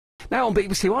Now on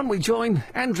BBC1 we join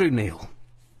Andrew Neil.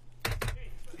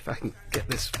 If I can get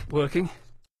this working.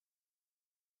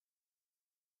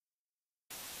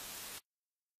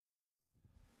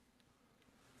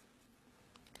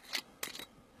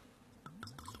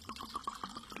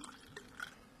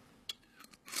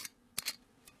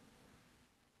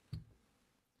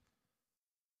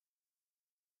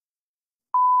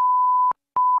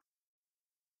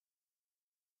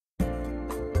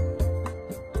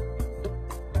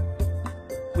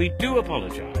 We do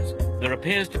apologise. There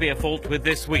appears to be a fault with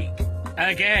this week.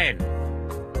 Again!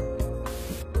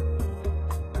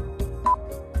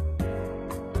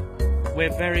 We're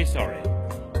very sorry.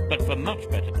 But for much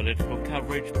better political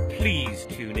coverage, please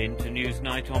tune in to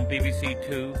Newsnight on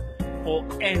BBC2 or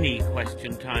any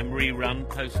Question Time rerun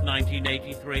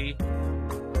post-1983.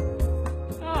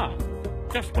 Ah,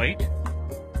 just wait.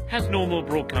 Has normal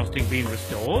broadcasting been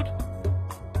restored?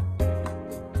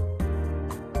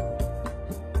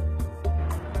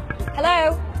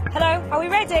 Hello? Hello? Are we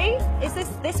ready? Is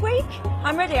this week?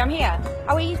 I'm ready, I'm here.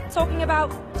 Are we talking about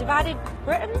divided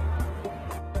Britain?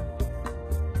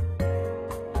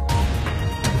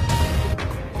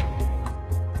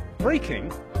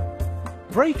 Breaking?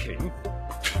 Breaking?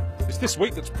 It's this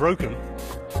week that's broken.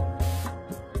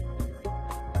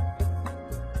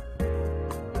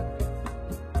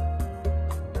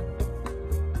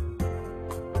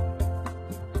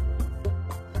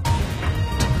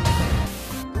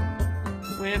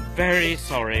 We're very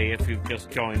sorry if you've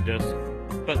just joined us,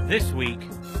 but this week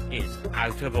is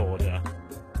out of order.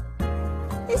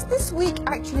 Is this week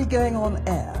actually going on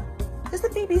air? Is the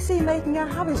BBC making a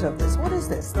habit of this? What is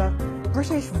this? The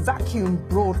British Vacuum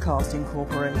Broadcasting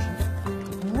Corporation?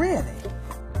 Really?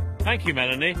 Thank you,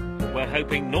 Melanie. We're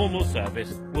hoping normal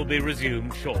service will be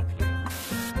resumed shortly.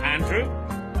 Andrew?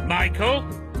 Michael?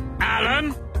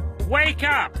 Alan? Wake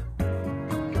up!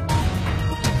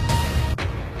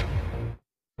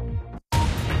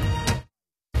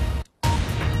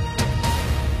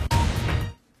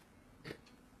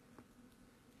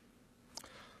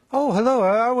 Oh, hello,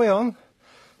 are we on?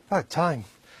 About time.